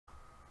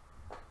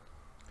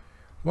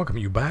Welcome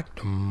you back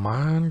to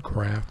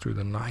Minecraft Through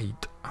the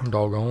Night. I'm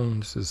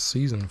Doggone. This is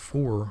season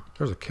 4.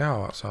 There's a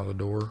cow outside the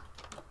door.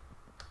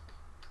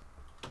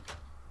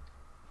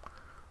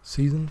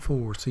 Season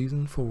 4.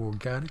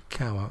 Got a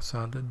cow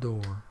outside the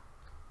door.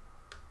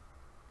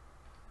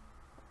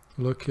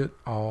 Look at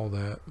all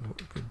that.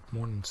 Good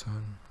morning,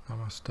 son.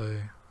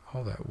 Namaste.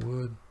 All that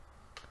wood.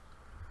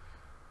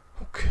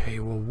 Okay,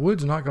 well,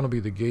 wood's not going to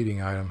be the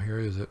gating item here,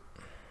 is it?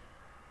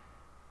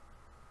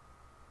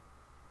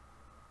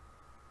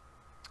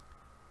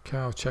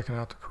 Cow checking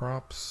out the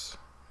crops.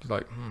 He's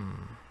like, is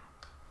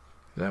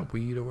that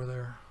weed over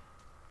there?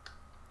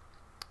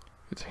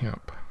 It's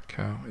hemp,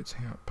 cow. It's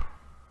hemp.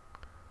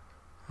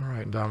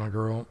 Alright, Diamond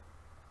Girl.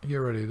 Get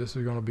ready. This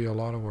is going to be a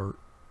lot of work.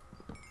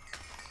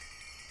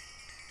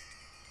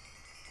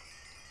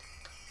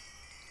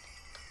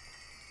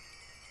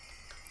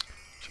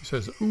 She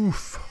says,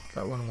 oof.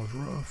 That one was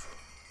rough.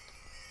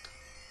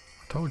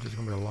 I told you it's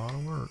going to be a lot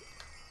of work.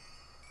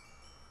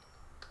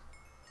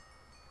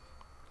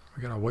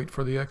 We gotta wait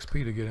for the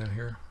XP to get in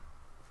here.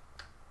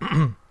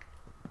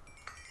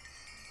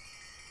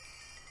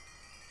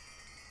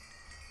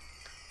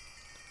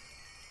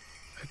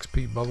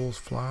 XP bubbles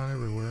flying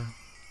everywhere.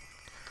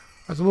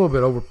 That's a little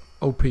bit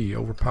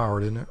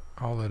overpowered, isn't it?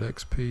 All that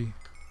XP.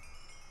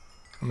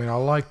 I mean, I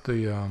like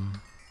the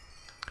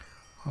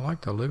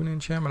living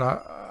enchantment.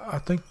 I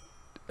think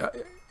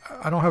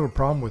I don't have a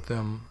problem with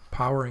them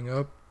powering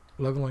up,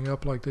 leveling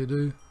up like they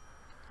do.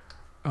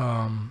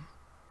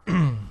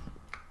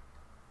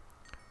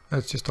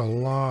 That's just a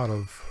lot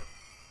of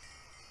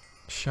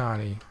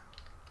shiny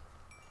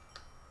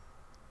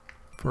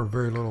for a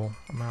very little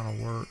amount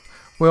of work.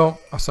 Well,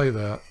 I say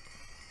that.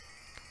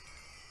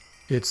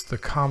 It's the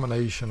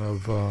combination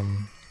of,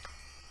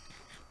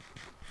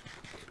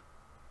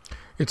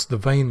 it's the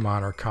vein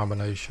miner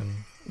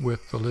combination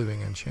with the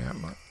living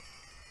enchantment.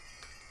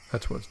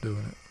 That's what's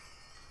doing it.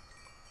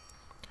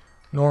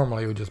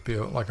 Normally it would just be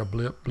like a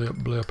blip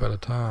at a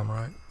time,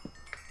 right?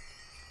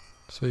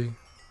 See?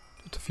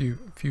 Just a few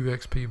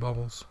XP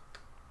bubbles.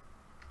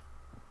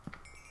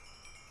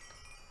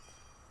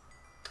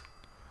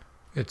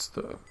 It's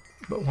the,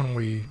 but when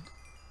we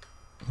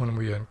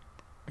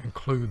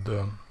include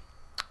the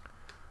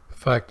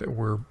fact that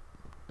we're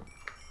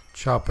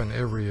chopping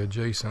every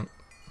adjacent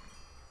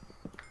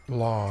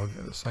log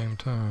at the same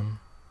time,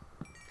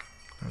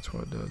 that's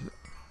what does it.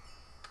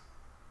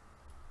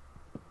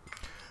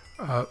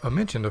 I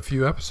mentioned a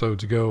few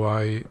episodes ago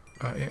I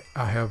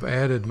have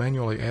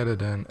manually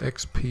added an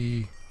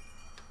XP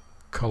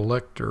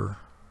collector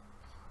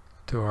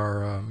to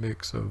our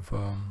mix of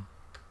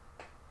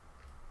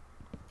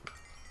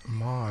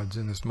mods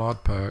in this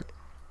mod pack,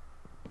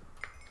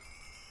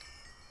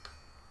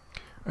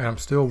 and I'm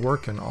still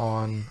working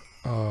on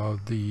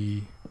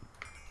the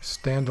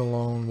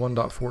standalone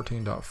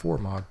 1.14.4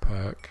 mod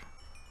pack.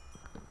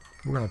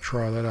 We're going to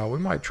try that out. We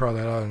might try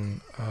that out in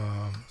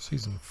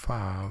season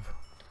 5.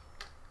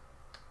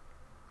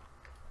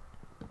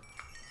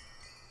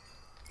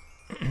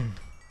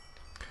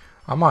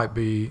 I might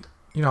be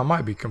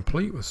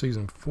complete with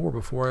season 4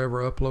 before I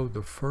ever upload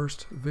the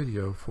first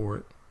video for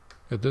it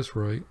at this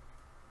rate.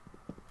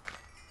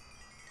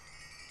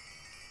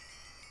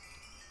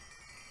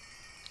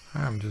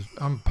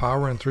 I'm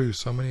powering through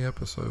so many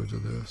episodes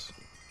of this.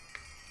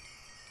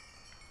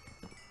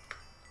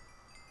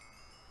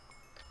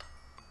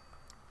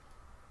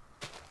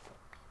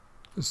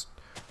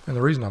 And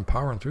the reason I'm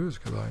powering through is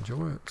because I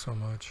enjoy it so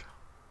much.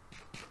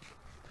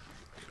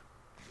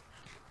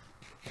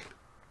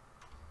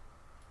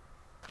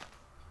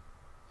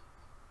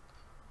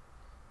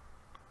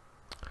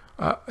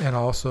 And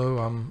also,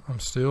 I'm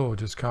still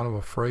just kind of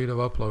afraid of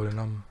uploading.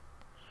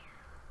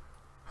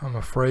 I'm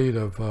afraid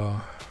of,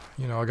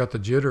 you know, I got the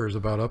jitters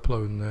about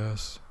uploading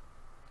this.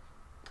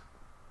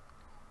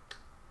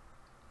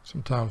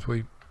 Sometimes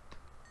we,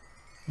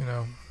 you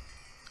know,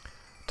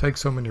 take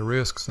so many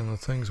risks in the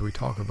things we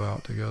talk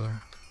about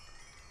together.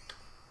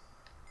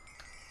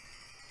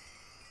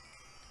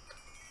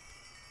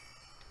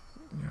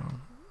 You know,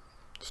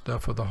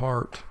 stuff of the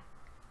heart.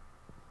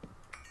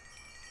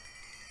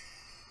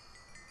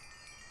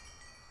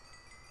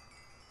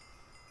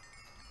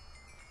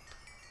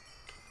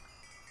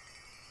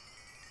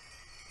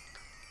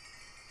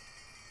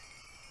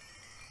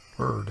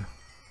 Bird.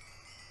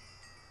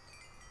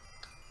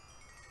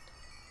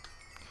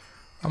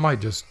 I might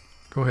just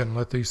go ahead and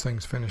let these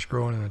things finish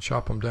growing and then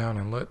chop them down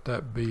and let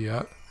that be.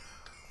 I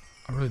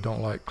really don't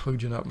like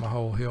kludging up my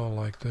whole hill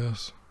like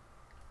this.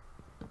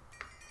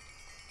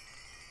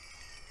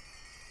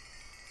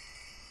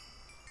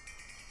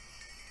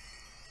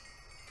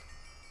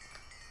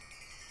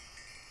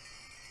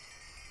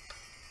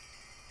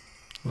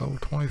 Level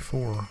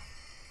 24.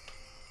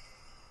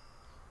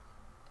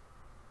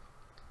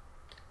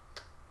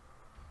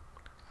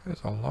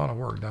 It's a lot of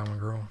work, Diamond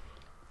Girl.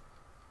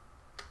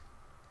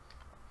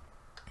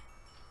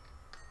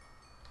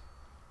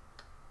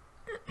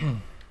 You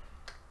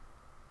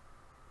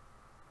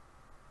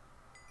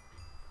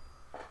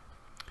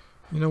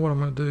know what I'm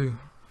going to do?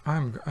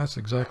 That's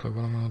exactly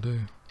what I'm going to do.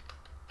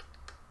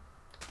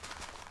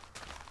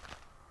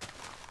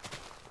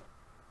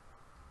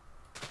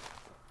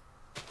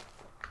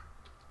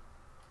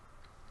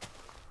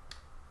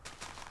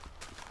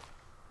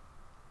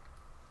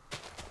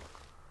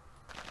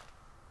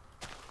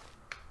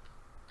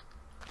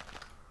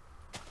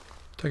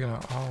 taking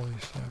out all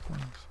these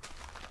saplings.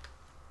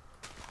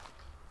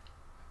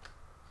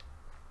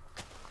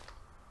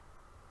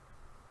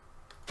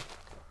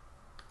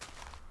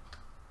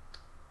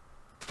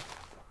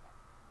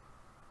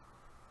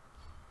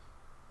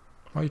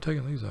 Why are you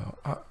taking these out?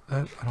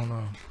 I don't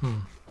know.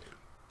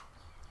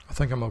 I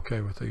think I'm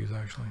okay with these,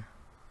 actually.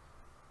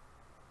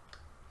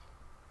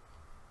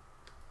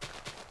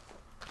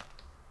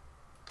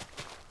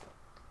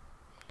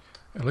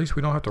 At least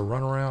we don't have to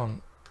run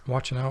around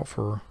watching out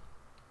for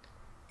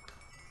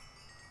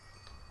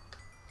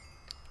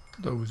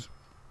those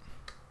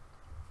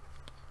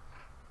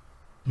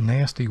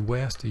nasty,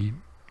 wasty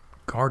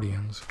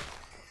guardians.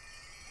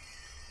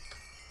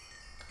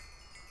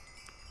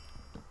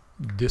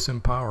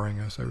 Disempowering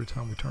us every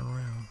time we turn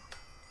around.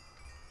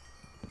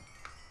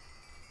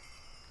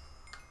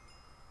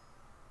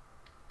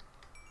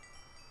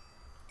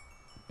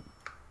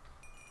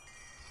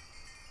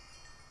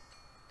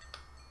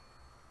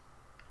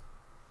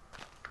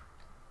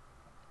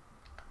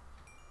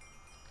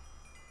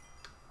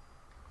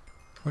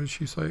 What did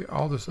she say?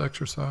 All this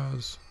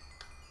exercise.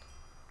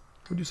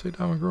 What did you say,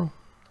 Diamond Girl?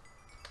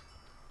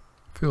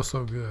 Feels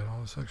so good,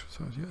 all this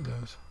exercise. Yeah, it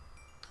does.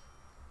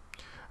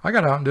 I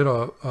got out and did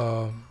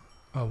a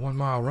 1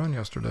 mile run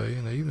yesterday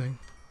in the evening.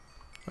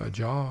 A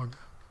jog.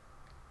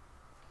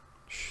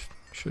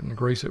 Shouldn't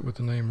grace it with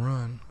the name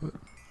run, but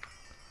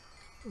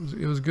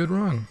it was a good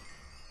run.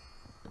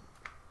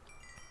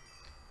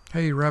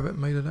 Hey, Rabbit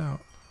made it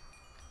out.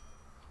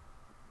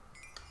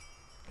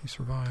 He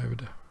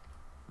survived.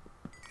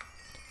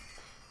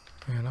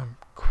 And I'm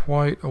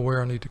quite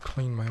aware I need to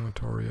clean my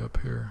inventory up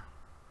here.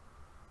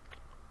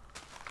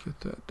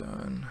 Get that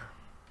done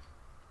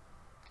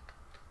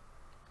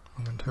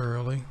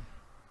momentarily.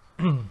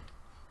 What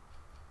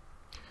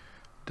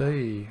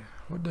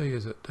day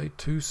is it? Day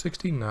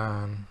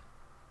 269.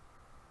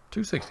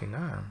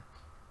 269.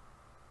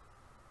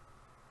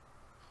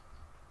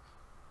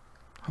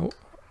 Hold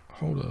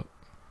up.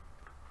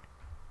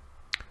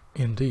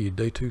 Indeed,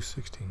 day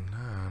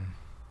 269.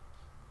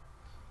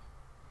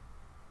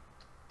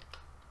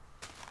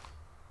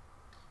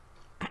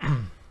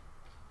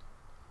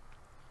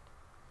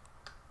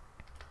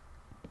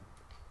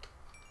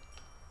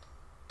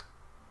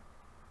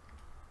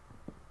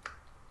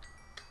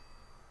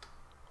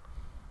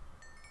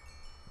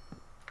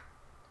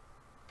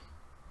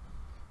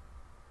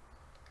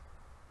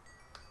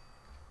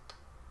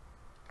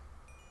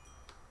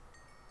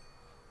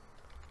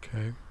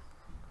 Okay.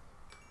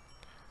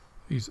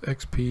 These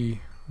XP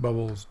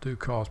bubbles do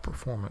cause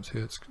performance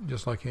hits,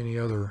 just like any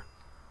other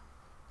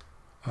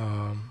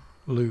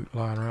loot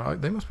lying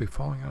around. They must be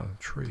falling out of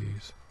the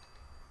trees.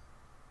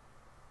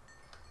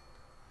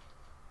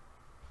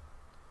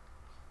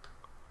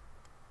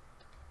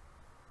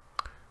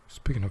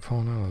 Speaking of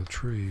falling out of the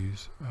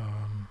trees,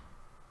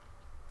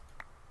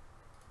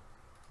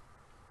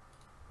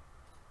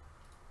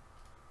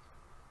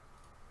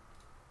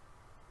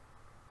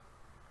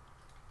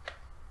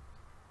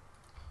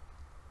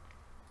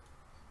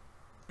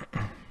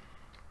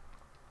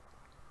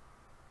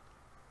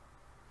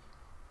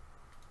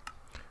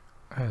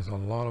 has a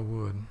lot of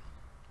wood.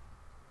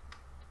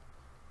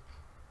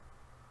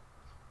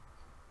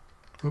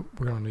 Oh,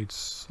 we're going to need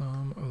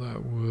some of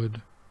that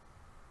wood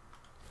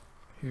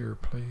here,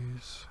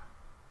 please.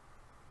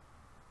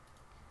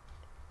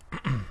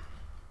 Okay,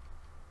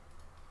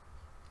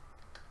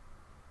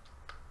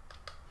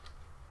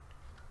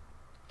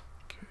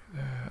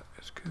 that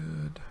is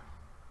good.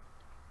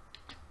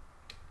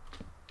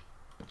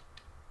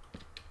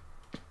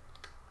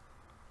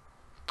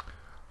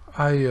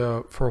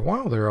 For a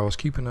while there, I was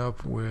keeping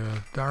up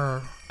with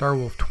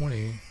Direwolf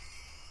 20,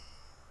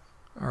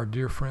 our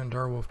dear friend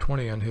Direwolf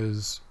 20, and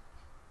his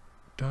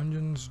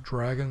Dungeons,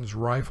 Dragons,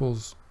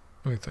 Rifles.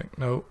 Let me think.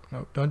 No,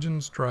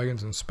 Dungeons,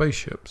 Dragons, and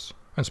Spaceships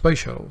and Space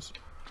Shuttles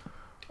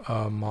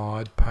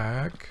mod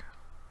pack,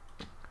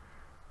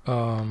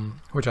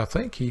 which I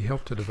think he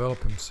helped to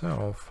develop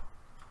himself.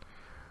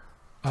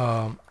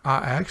 I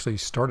actually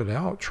started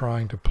out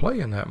trying to play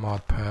in that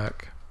mod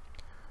pack,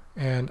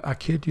 and I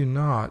kid you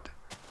not,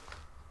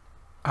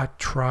 I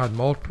tried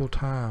multiple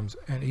times,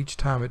 and each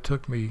time it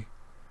took me,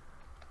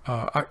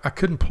 I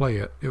couldn't play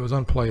it. It was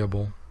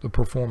unplayable. The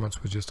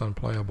performance was just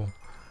unplayable.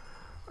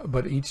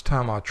 But each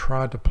time I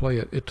tried to play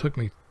it, it took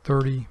me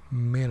 30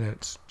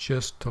 minutes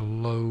just to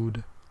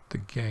load the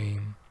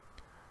game.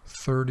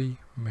 30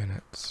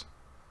 minutes.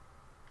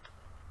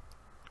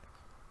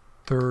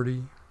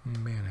 30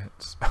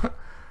 minutes.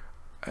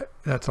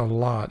 That's a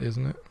lot,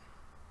 isn't it?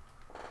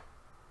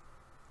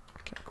 I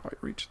can't quite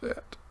reach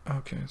that.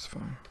 Okay, it's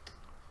fine.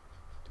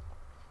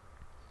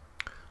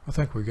 I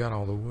think we got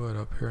all the wood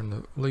up here, and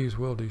the leaves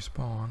will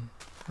despawn.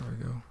 There we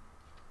go.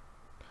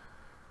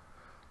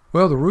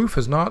 Well, the roof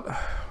is not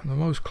the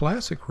most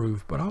classic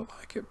roof, but I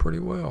like it pretty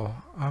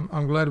well.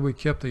 I'm glad we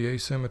kept the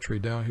asymmetry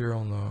down here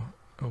on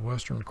the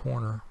western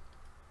corner.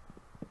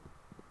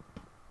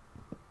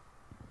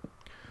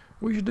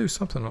 We should do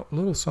something, a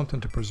little something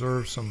to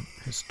preserve some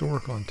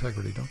historical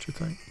integrity, don't you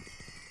think?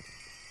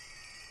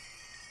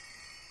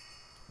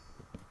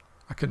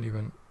 I couldn't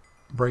even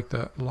break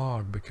that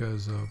log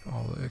because of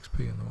all the XP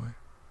in the way.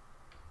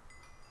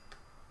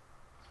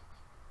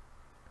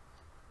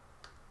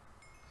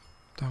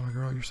 Tommy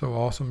girl, you're so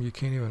awesome. You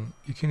can't even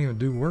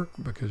do work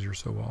because you're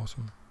so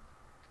awesome.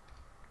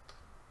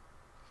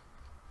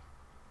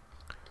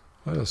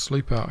 Let us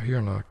sleep out here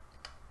in a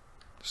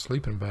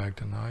sleeping bag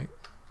tonight.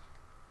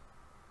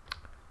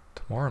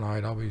 Tomorrow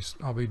night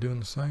I'll be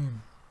doing the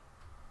same.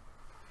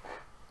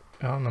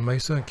 Out in the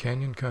Mesa and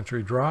Canyon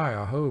country, dry.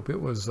 I hope it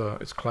was.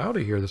 It's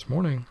cloudy here this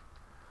morning.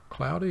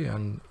 Cloudy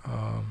and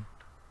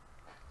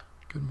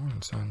good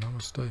morning, son.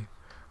 Namaste.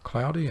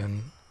 Cloudy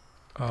and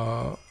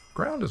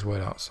ground is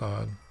wet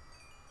outside.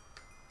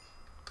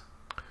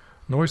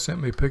 Noy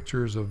sent me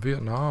pictures of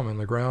Vietnam and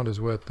the ground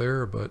is wet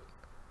there, but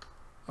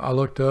I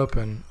looked up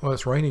and, well,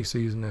 it's rainy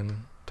season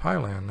in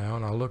Thailand now,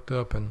 and I looked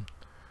up and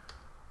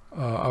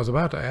I was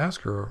about to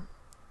ask her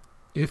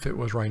if it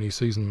was rainy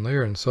season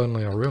there, and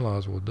suddenly I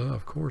realized, well, duh,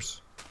 of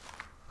course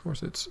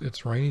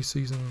it's rainy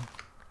season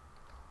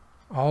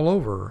all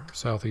over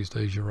Southeast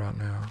Asia right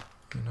now,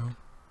 you know.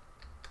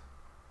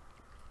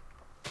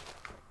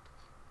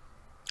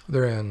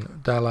 They're in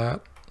Dalat,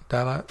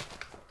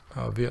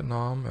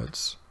 Vietnam.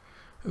 It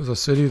was a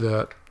city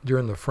that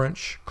during the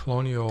French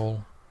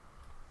colonial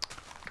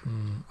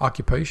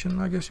occupation,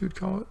 I guess you would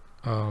call it,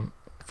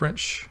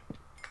 French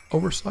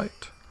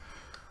oversight,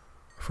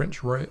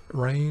 French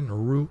reign or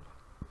rule,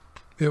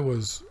 it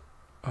was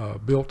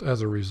built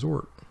as a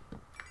resort.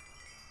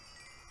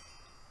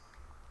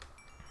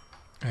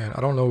 And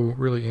I don't know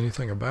really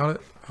anything about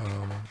it,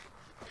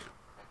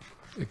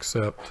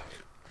 except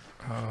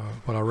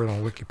what I read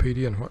on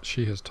Wikipedia and what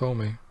she has told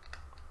me.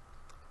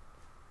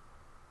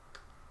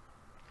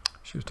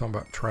 She was talking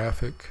about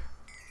traffic,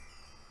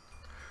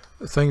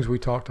 the things we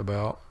talked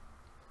about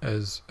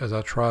as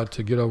I tried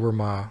to get over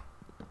my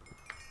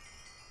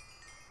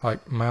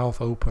like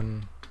mouth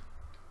open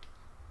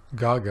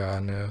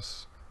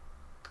gaga-ness.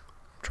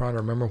 I'm trying to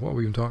remember what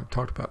we even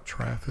talked about.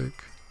 Traffic,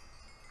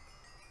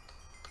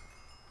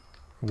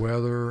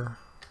 weather,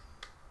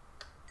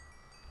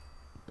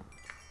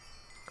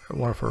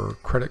 one of her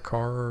credit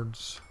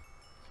cards,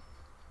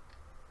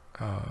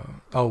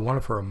 oh, one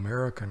of her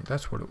American,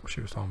 that's what she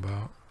was talking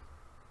about.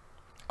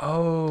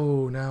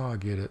 Oh, now I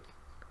get it.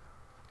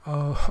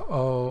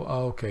 Oh,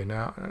 okay,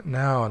 now I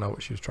know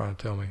what she was trying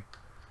to tell me.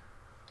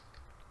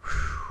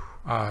 Whew.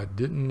 I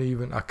couldn't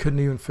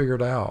even figure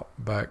it out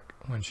back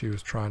when she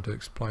was trying to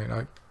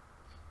explain.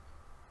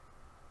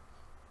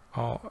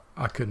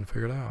 I couldn't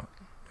figure it out.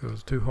 It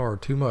was too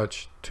hard, too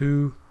much,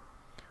 the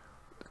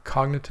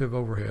cognitive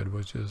overhead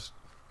was just,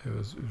 it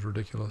was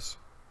ridiculous.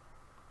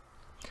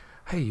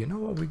 Hey, you know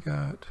what we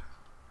got?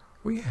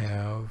 We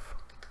have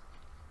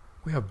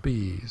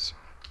bees.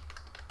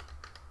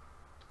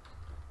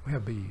 We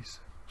have bees.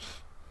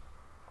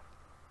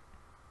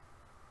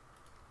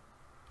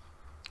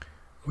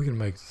 We can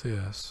make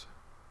this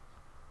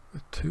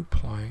with 2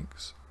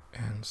 planks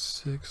and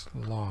 6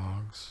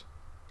 logs,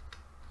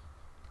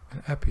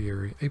 an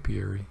apiary. No,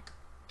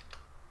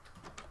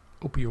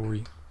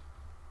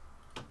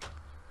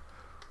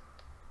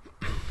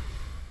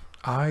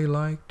 I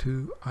won't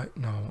do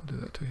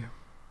that to you.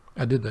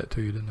 I did that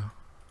to you, didn't I?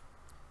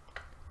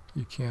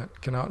 You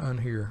cannot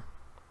unhear.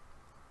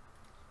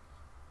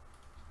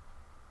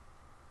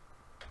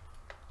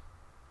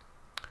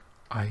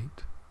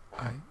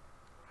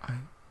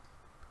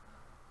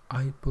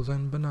 Apples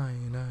and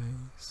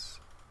bananas.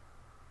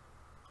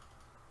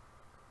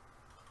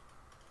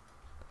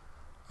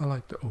 I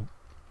like the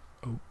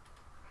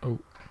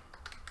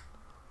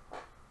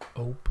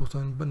apples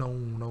and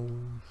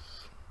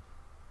bananas.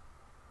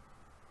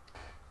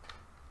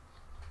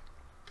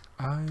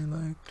 I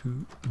like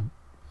to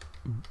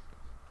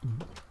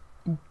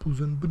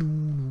apples and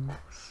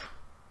bananas.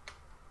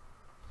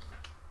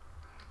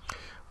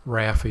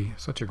 Raffi,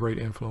 such a great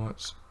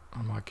influence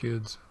on my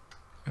kids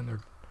and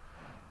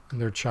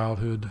their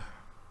childhood.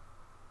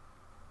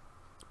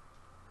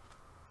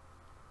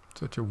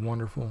 Such a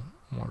wonderful,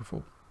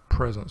 wonderful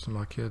presence in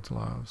my kids'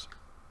 lives.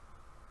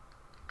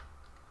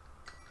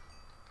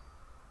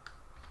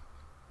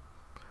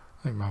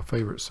 I think my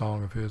favorite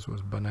song of his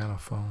was Banana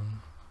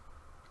Phone.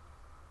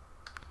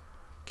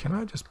 Can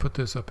I just put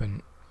this up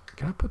in,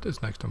 can I put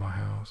this next to my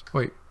house?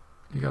 Wait,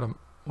 you gotta,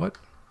 what?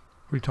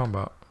 What are you talking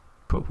about?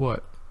 Put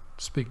what?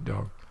 Speak,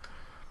 dog.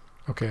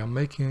 Okay, I'm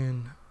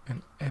making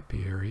an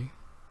apiary,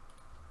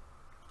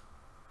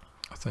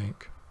 I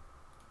think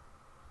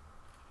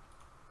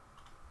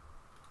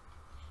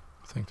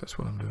that's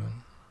what I'm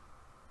doing.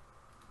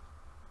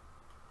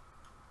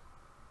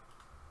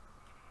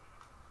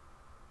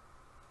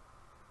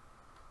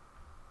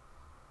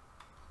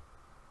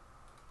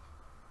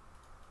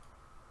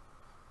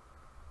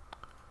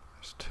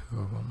 There's 2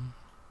 of them.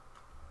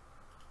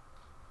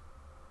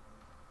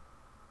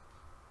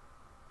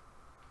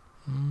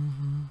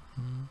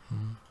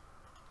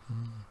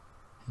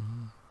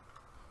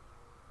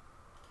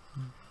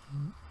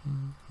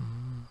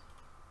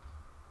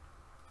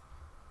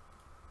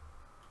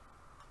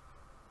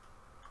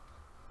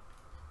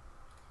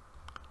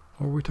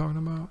 What were we talking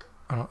about?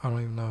 I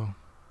don't even know.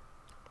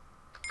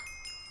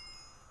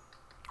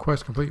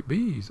 Quest complete.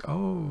 Bees.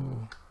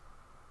 Oh.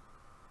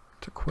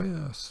 It's a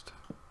quest.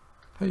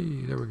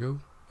 Hey, there we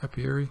go.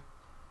 Apiary.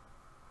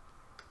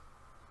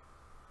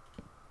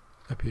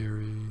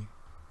 Apiary.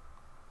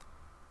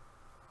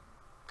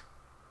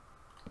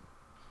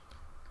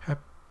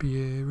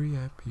 Apiary,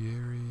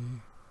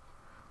 apiary.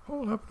 What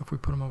will happen if we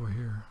put them over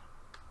here?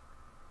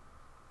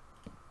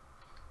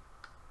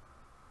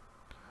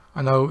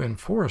 I know in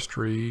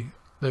forestry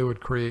they would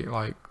create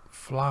like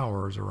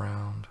flowers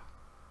around,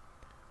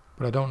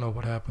 but I don't know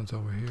what happens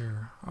over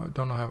here. I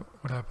don't know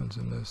what happens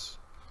in this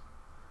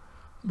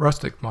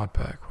rustic mod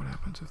pack. What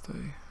happens if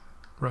they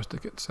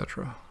rustic,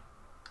 etc.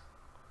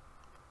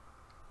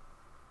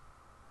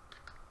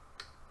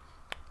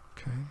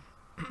 Okay.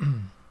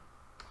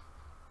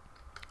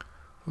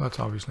 Well, that's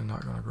obviously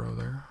not going to grow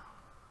there.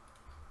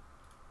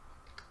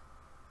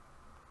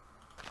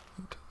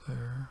 To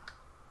there.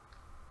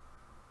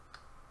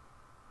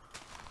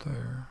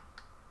 There.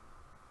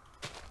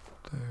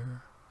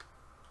 There.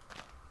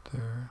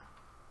 There.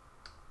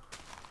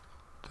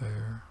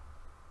 There.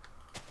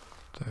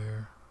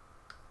 There.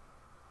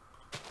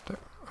 There.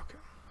 Okay.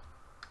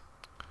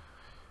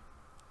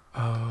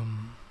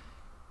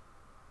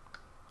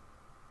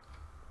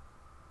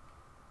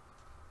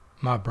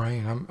 My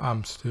brain,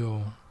 I'm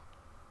still.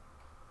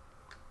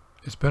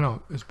 It's been a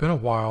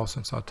while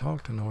since I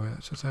talked to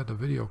Noya, since I had the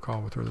video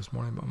call with her this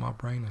morning, but my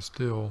brain is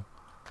still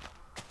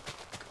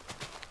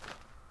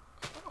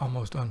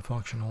almost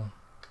unfunctional.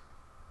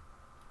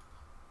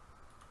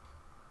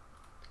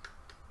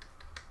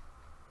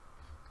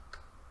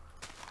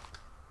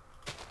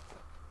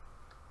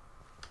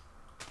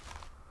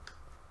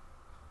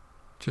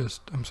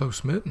 Just, I'm so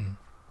smitten.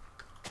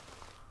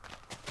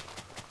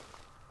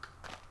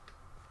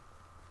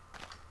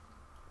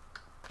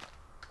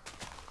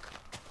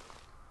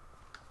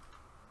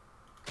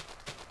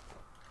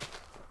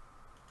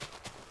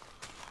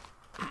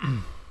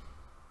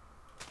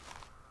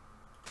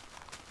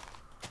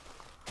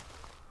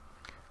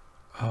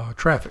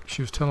 Traffic.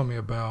 She was telling me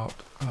about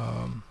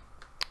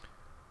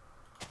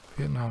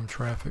Vietnam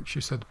traffic. She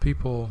said the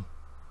people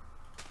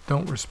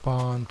don't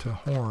respond to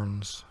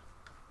horns.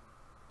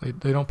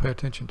 They don't pay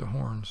attention to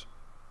horns.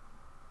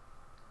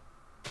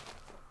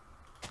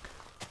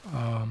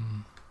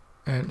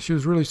 And she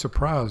was really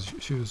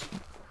surprised. She was,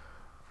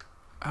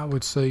 I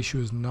would say she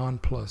was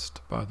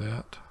nonplussed by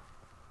that.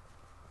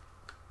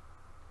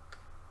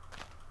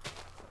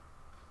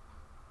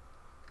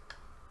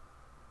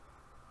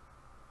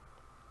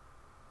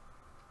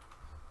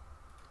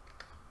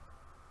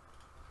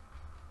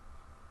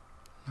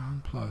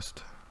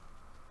 Nonplussed.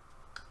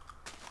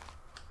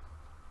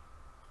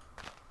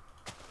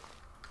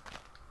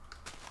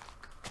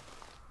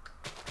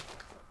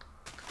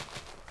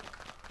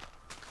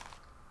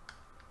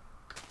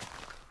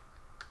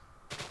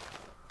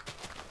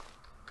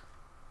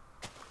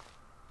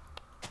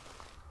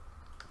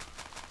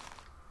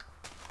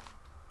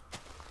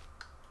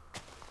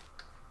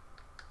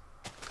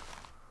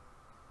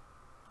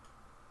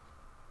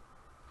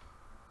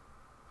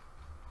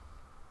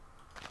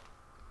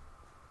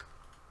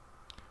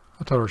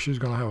 I told her she was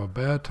going to have a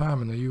bad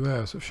time in the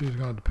U.S. if she was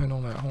going to depend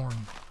on that horn.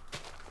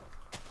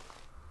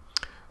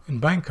 In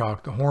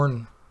Bangkok, the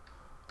horn,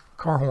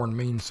 car horn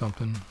means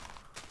something.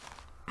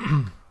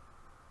 I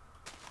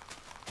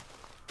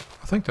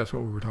think that's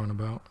what we were talking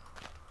about.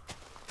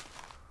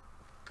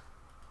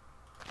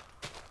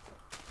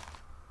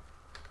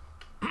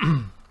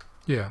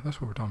 Yeah, that's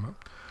what we're talking about.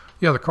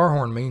 Yeah, the car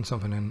horn means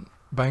something in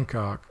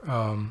Bangkok,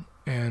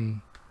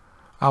 and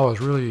I was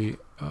really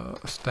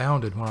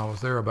astounded when I was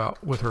there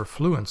with her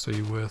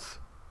fluency with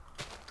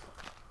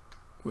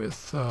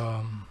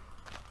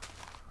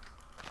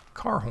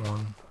car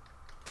horn,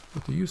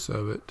 with the use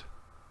of it.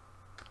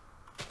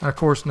 And of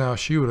course now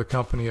she would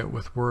accompany it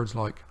with words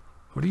like,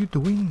 "What are you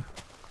doing?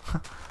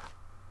 You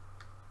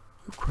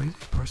crazy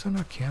person,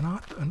 I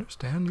cannot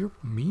understand your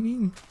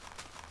meaning."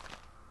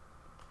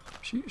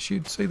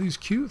 She'd say these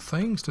cute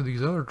things to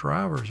these other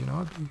drivers, you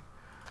know.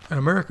 In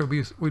America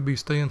we'd be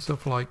saying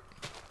stuff like,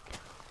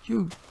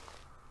 you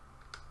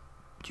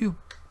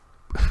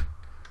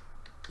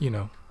you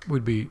know,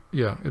 it'd be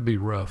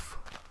rough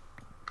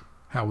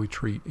how we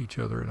treat each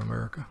other in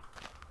America.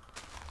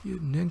 You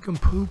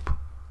nincompoop.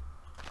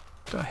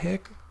 The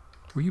heck?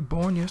 Were you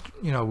born yesterday?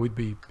 You know, it'd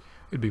be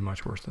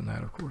much worse than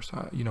that, of course.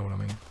 You know what I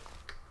mean.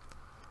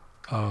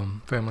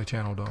 Family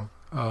Channel dog.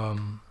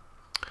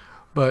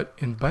 But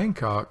in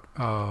Bangkok,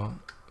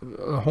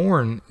 the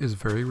horn is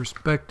very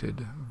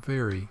respected,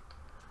 very.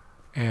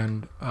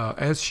 And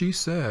as she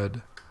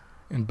said,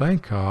 in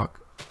Bangkok,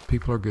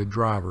 people are good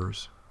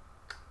drivers.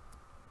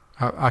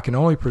 I can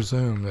only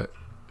presume that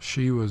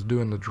she was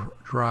doing the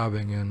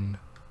driving in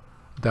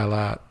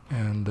Dalat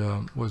and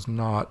was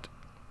not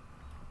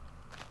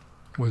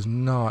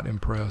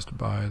impressed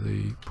by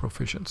the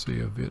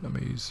proficiency of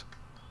Vietnamese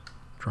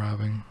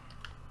driving.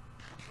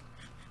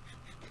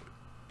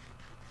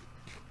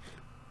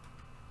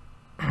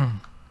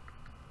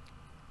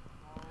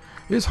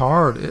 It's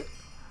hard.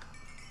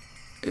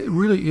 it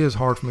really is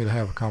hard for me to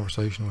have a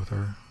conversation with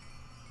her.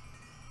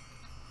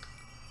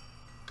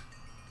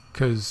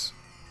 Because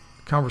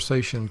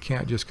conversation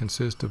can't just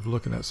consist of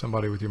looking at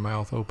somebody with your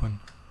mouth open.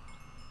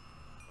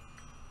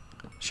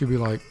 She'd be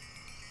like,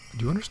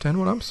 do you understand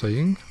what I'm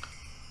saying?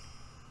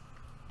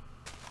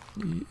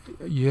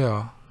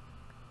 Yeah.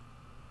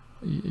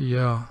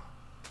 Yeah.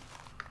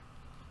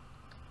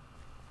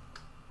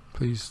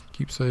 Please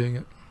keep saying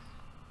it.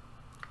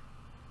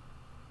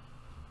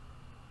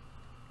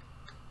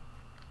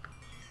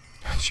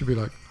 She'd be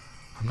like,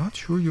 I'm not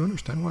sure you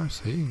understand what I'm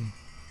saying.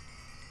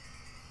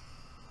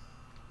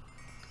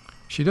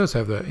 She does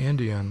have that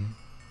Indian,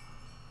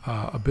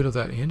 a bit of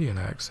that Indian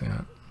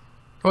accent.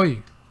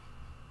 Oi!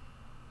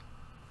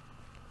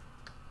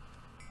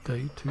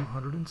 Day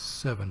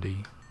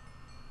 270.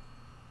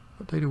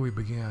 What day do we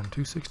begin?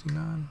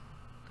 269?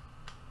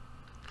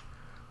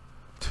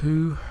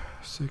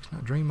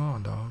 269. Dream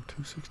on, dog.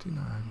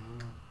 269.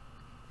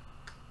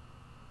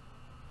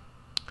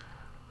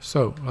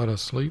 So, let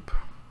us sleep.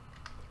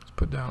 Let's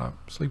put down a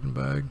sleeping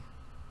bag.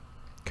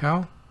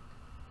 Cal?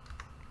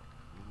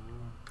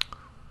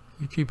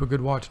 You keep a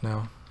good watch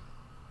now.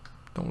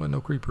 Don't let no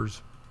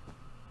creepers.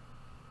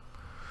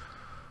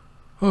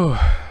 Oh,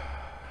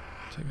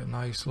 take a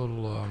nice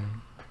little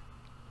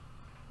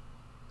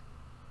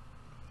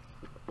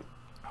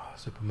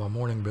sip of my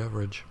morning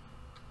beverage.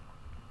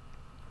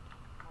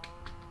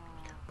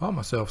 Bought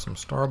myself some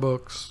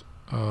Starbucks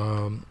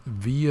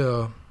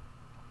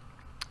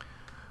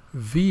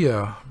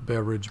Via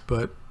beverage,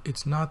 but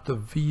it's not the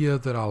Via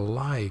that I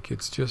like.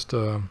 It's just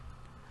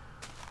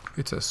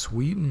it's a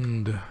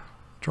sweetened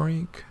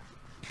drink.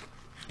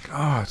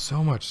 God,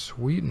 so much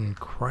sweetened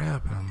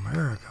crap in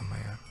America,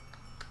 man.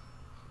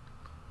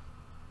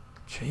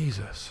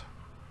 Jesus.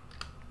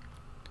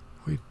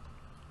 We'd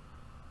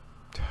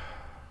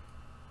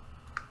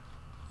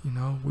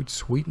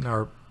sweeten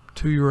our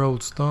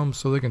 2-year-old's thumbs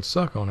so they can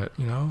suck on it,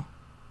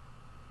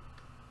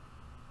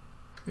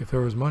 if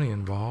there was money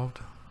involved.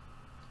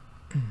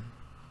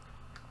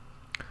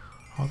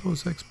 All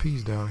those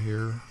XPs down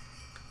here,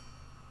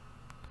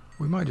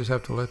 we might just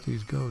have to let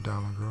these go,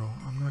 Diamond Girl.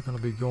 I'm not going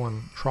to be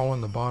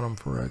trawling the bottom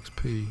for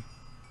XP.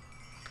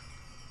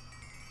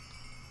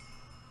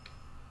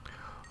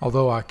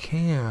 Although I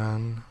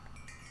can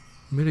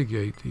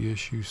mitigate the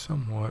issue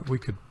somewhat. We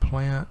could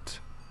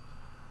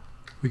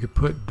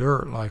put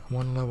dirt like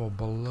one level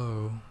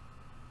below.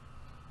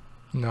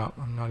 No,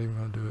 I'm not even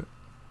going to do it.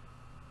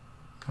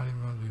 Not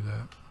even going to do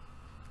that.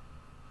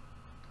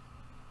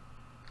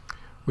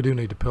 We do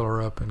need to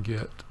pillar up and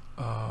get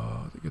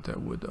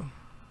that wood though.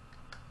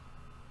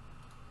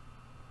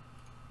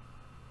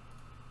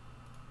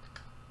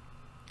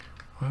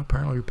 Well,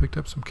 apparently we picked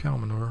up some cow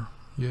manure.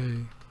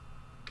 Yay.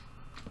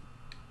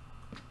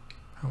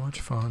 How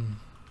much fun.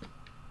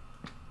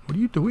 What are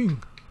you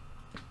doing?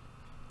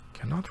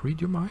 Cannot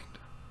read your mind.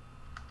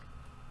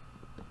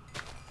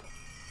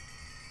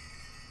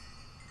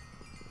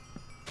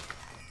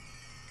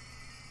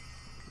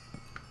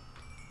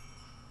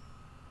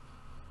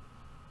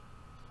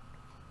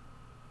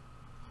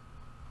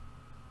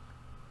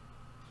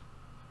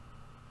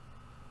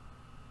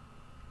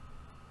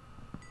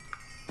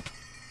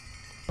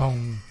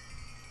 Boom.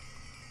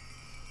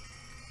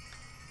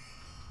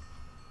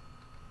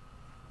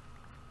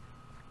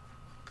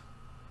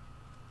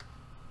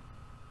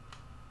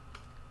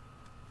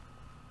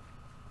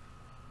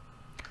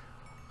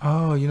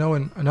 Oh,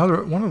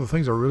 and one of the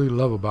things I really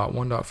love about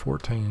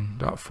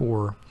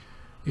 1.14.4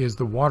 is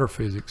the water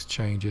physics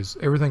changes.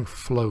 Everything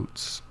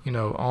floats,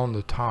 on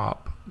the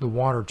top. The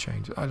water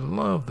changes. I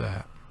love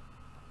that.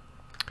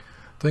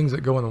 Things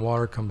that go in the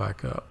water come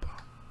back up,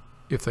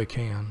 if they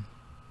can.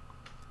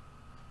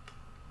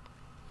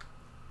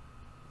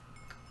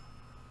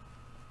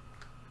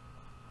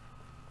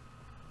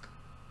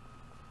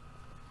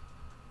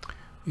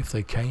 If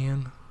they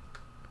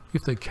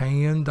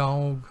can,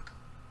 dog.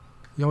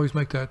 You always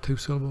make that 2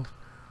 syllables.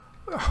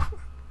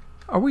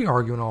 Are we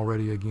arguing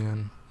already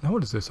again? Now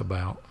what is this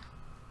about?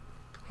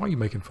 Why are you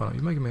making fun of me?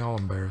 You're making me all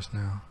embarrassed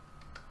now.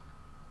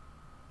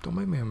 Don't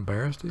make me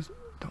embarrassed.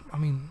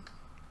 Man.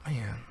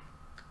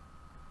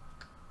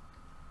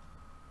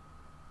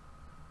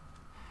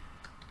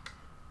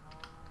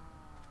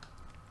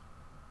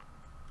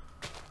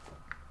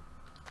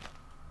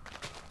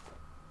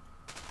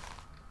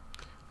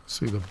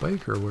 See, the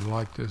baker would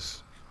like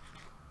this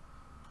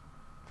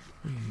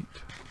wheat.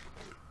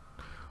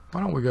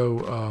 Why don't we go,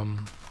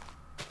 I'm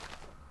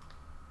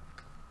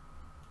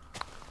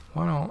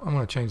going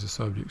to change the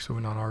subject so we're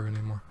not arguing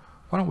anymore.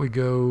 Why don't we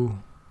go,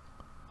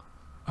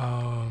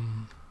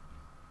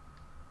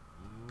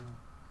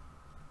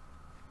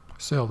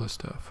 sell this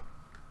stuff?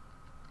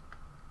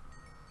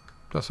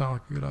 Does that sound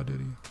like a good idea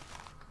to you?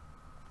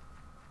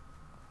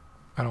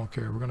 I don't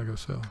care. We're going to go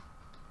sell.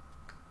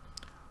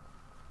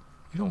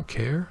 You don't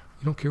care?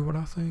 You don't care what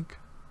I think?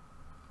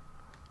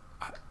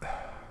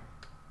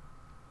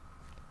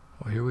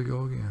 Well, here we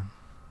go again.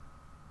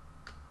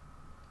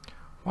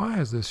 Why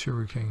has this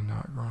sugarcane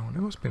not grown? It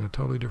must be in a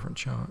totally different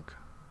chunk.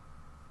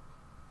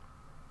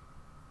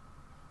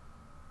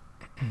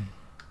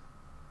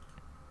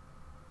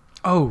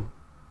 Oh,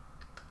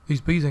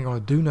 these bees ain't gonna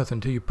do nothing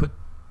until you put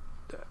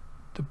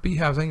the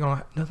beehives ain't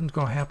gonna. Nothing's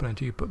gonna happen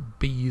until you put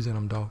bees in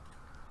them, dog.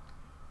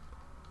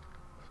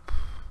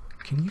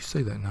 Can you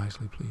say that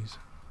nicely, please?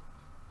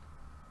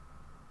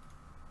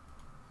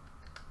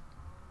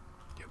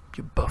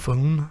 You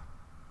buffoon.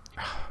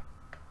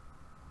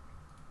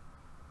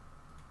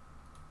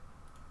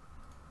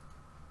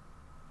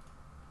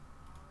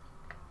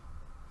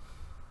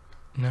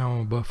 Now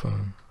I'm a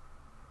buffoon.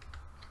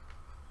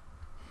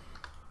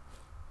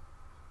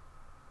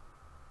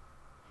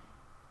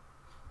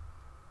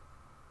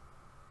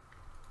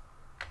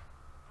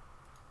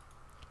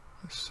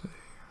 Let's see.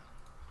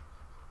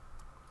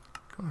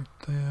 Go like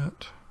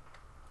that,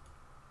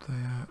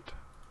 that,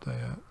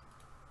 that.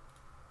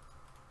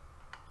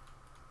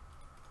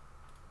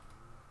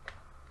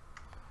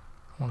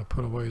 I want to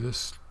put away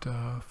this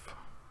stuff.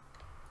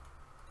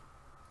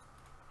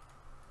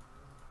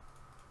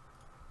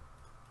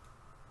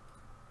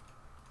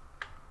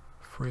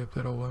 Free up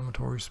that old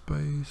inventory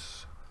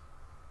space.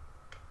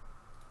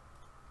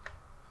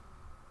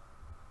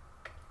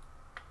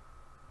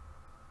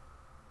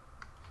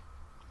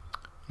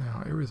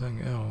 Now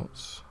everything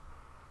else,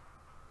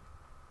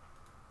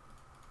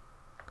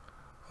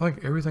 I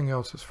think everything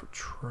else is for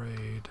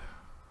trade.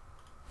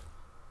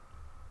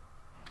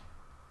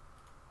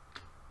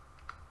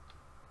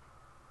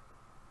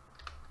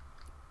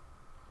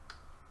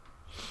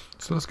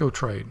 So let's go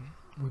trade.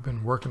 We've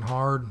been working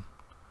hard,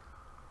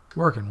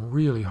 working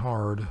really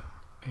hard,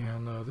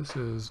 and this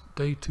is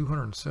day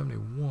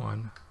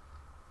 271.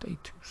 Day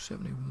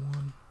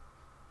 271.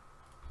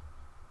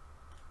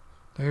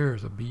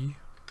 There's a bee.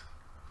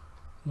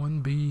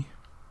 One bee.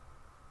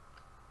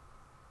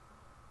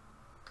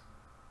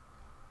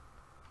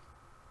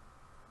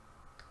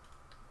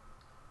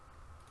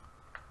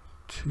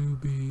 Two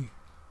bee.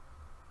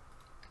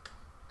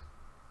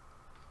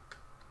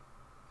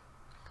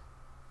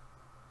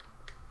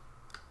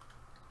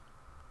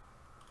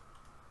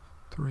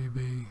 Three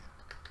bee.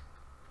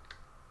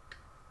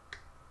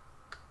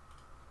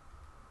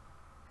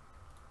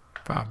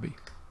 Five bee.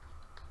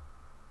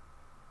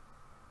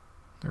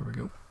 There we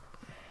go.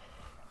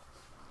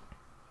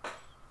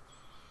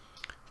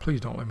 Please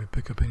don't let me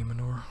pick up any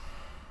manure.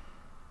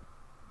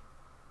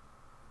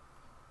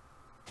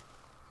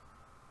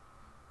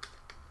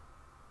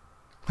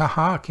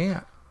 Haha, I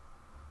can't.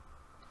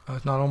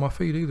 It's not on my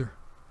feet either.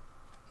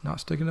 Not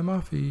sticking to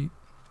my feet.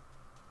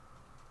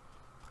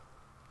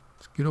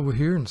 Let's get over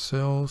here and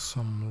sell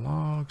some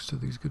logs to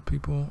these good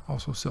people.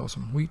 Also sell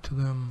some wheat to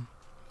them.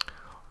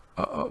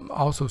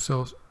 Also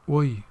sells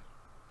wheat.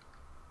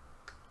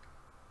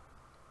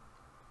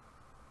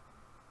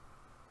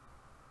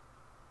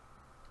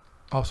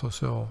 Also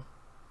sell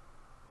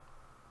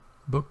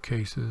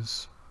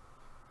bookcases.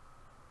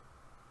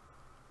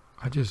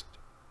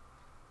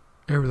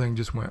 Everything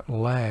just went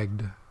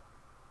lagged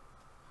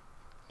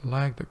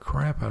the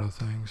crap out of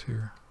things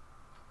here.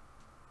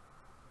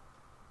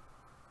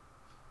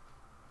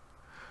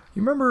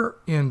 You remember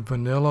in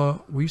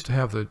vanilla we used to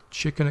have the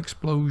chicken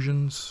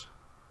explosions?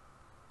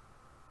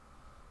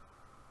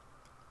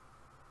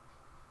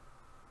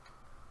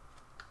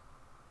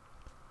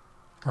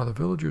 Are the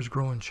villagers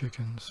growing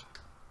chickens?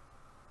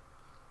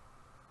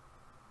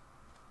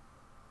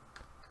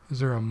 Is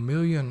there a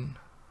million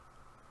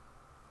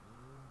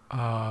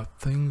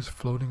things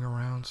floating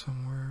around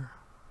somewhere?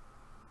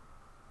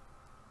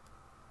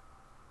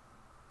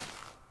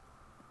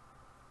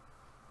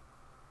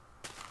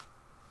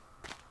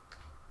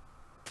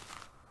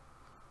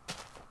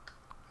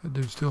 That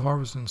dude's still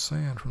harvesting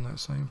sand from that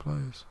same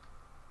place.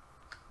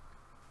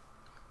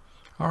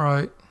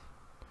 Alright.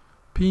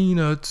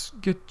 Peanuts.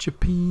 Get your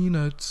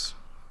peanuts.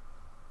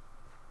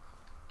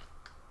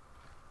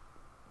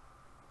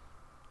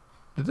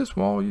 Did this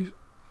wall did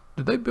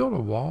they build a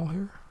wall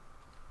here?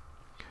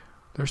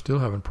 They're still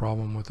having a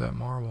problem with that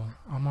marble.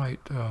 I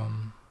might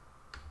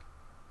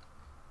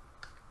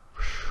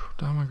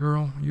Diamond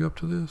Girl, you up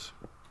to this?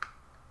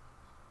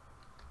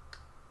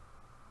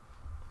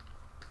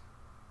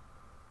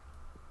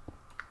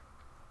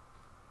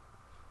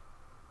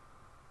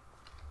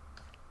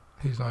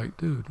 He's like,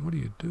 dude, what are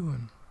you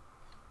doing?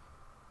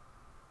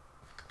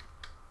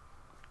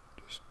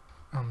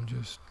 I'm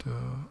just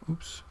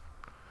oops.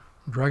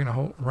 I'm dragging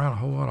around a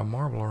whole lot of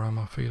marble around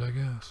my feet, I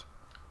guess.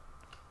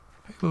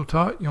 Hey, little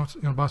tot, you want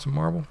to buy some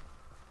marble?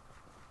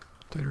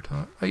 Tater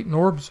tot. Hey,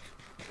 Norbs.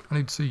 I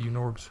need to see you,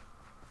 Norbs.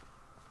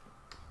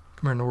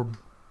 Come here, Norb.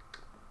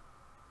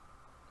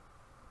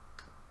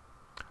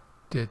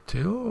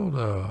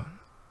 Detilda.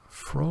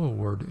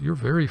 Froward. You're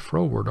very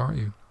froward, aren't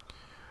you?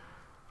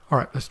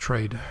 Alright, let's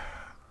trade.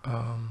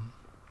 I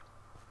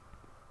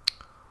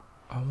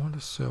want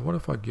to sell. What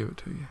if I give it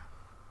to you?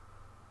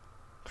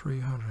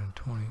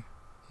 320.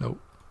 Nope.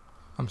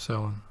 I'm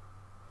selling.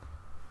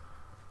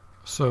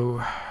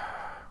 So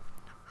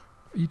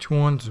each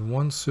one's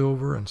 1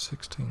 silver and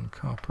 16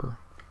 copper.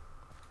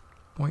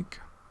 Boink.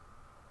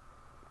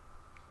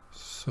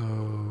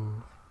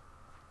 So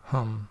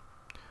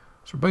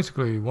so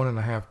basically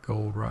 1.5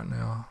 gold right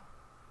now.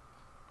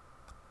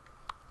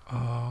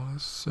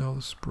 Let's sell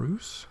the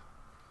spruce.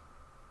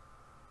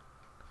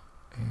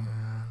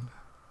 And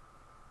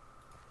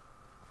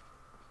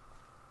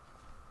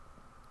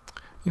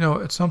you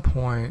know, at some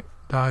point,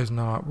 die's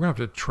not. We're gonna have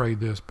to trade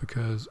this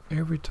because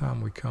every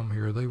time we come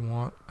here, they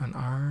want an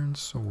iron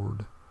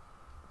sword.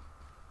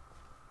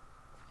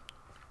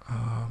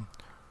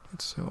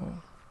 Let's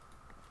sell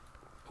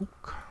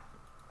oak.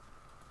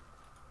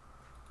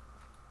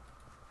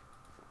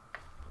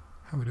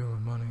 How we doing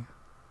with money?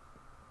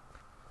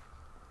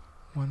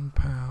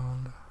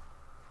 £1,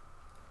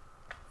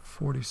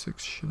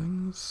 46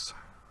 shillings.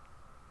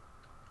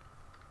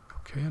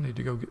 Okay, I need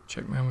to go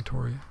check my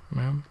inventory,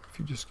 ma'am. If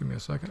you just give me a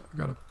second, I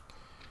gotta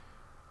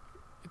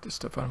get this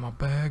stuff out of my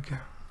bag.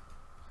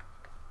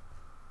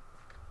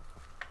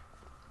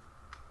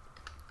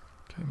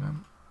 Okay,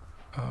 ma'am.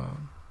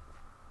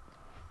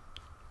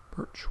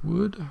 Birch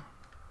wood,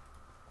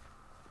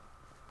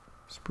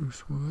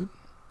 spruce wood,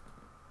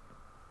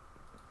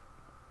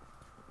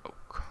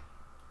 oak.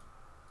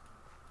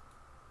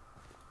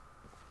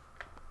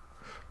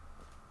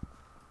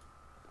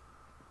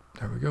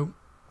 There we go.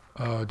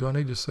 Do I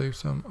need to save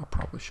some? I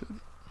probably should.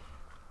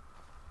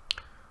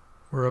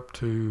 We're up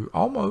to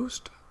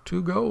almost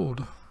 2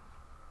 gold.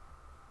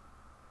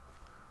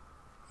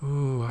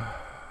 Ooh,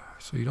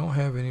 so you don't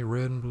have any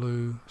red and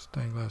blue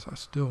stained glass. I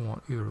still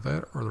want either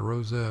that or the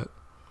rosette.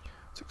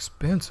 It's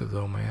expensive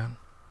though, man.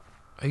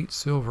 8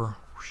 silver.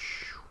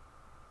 Whoosh.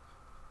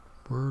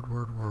 Word,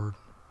 word, word.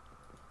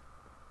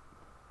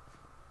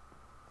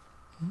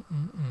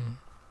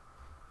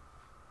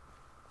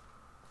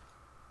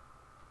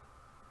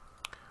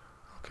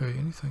 Okay,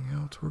 anything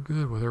else? We're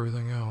good with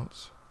everything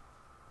else.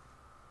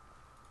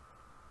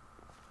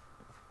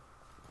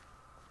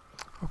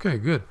 Okay,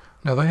 good.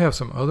 Now they have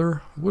some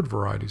other wood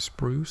varieties,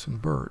 spruce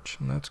and birch,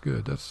 and that's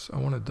good. I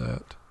wanted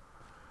that.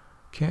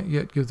 Can't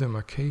yet give them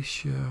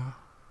acacia,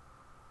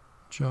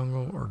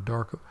 jungle, or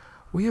dark.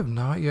 We have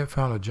not yet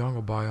found a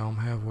jungle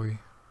biome, have we?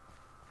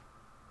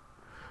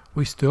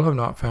 We still have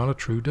not found a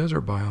true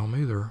desert biome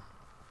either.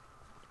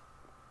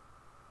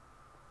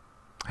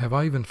 Have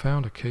I even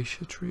found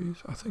acacia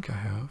trees? I think I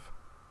have.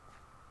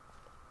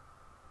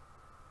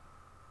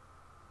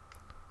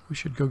 We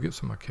should go get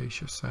some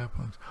acacia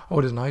saplings. Oh,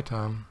 it is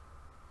nighttime.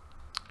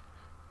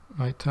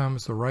 Nighttime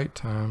is the right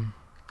time.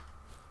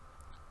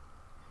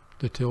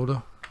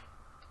 Matilda,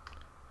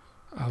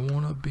 I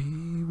want to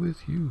be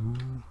with you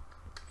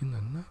in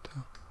the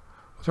nighttime.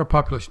 What's our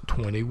population?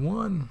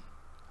 21.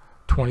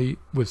 20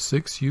 with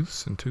 6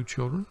 youths and 2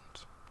 children.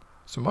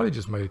 Somebody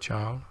just made a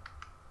child.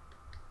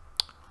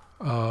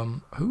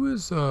 Who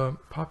is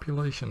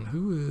population?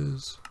 Who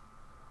is?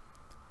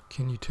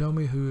 Can you tell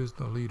me who is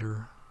the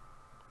leader?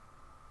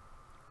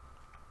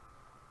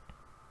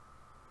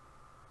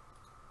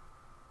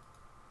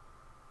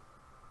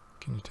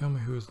 Can you tell me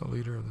who is the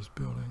leader of this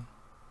building?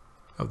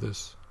 Of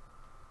this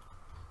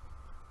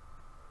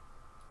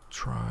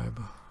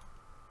tribe?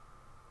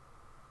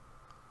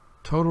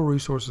 Total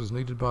resources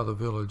needed by the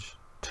village: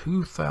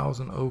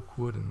 2,000 oak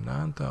wood and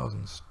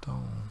 9,000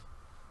 stone.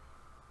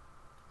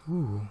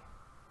 Ooh.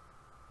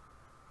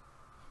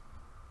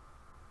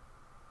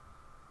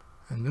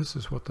 And this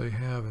is what they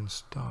have in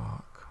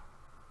stock.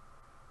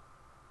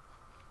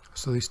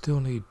 So they still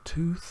need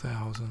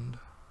 2,000.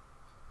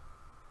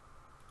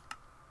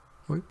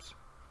 Whoops.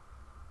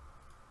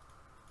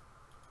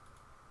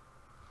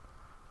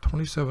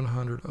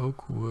 2,700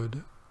 oak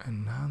wood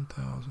and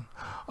 9,000.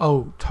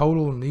 Oh,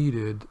 total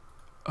needed.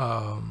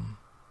 Total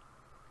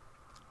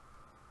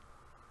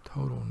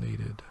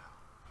needed.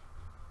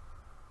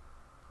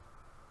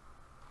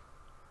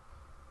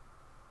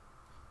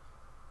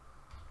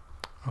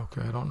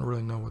 Okay, I don't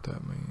really know what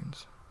that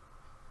means.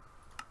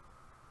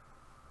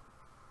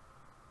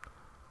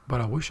 But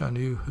I wish I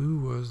knew who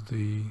was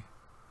the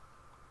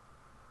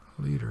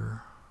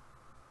leader.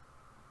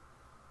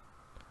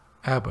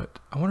 Abbot.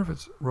 I wonder if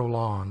it's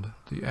Roland,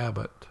 the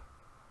abbot.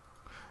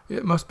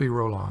 It must be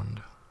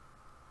Roland.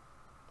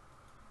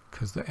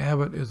 Because the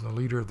abbot is the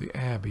leader of the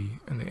abbey,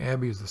 and the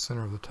abbey is the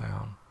center of the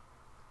town.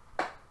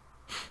 A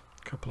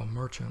couple of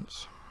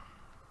merchants.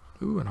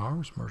 Ooh, an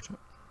arms merchant.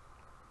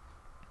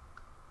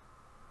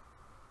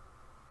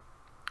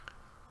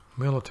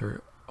 Military.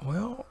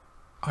 Well,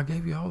 I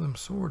gave you all them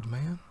swords,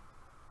 man.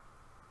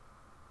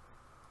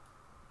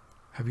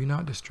 Have you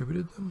not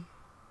distributed them?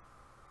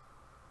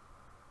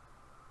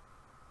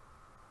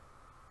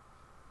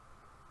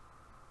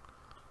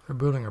 They're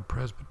building a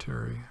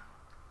presbytery.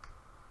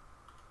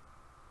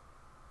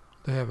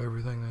 They have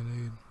everything they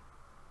need.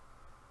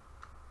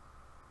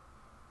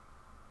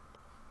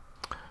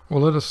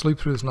 Well, let us sleep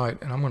through this night,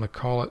 and I'm going to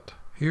call it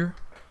here.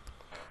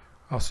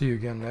 I'll see you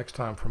again next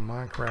time from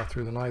Minecraft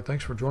Through the Night.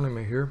 Thanks for joining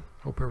me here.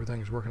 Hope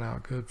everything's working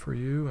out good for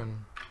you,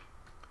 and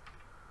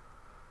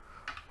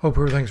hope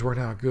everything's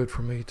working out good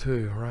for me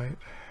too, right?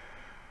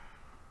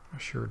 I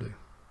sure do.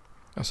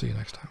 I'll see you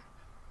next time.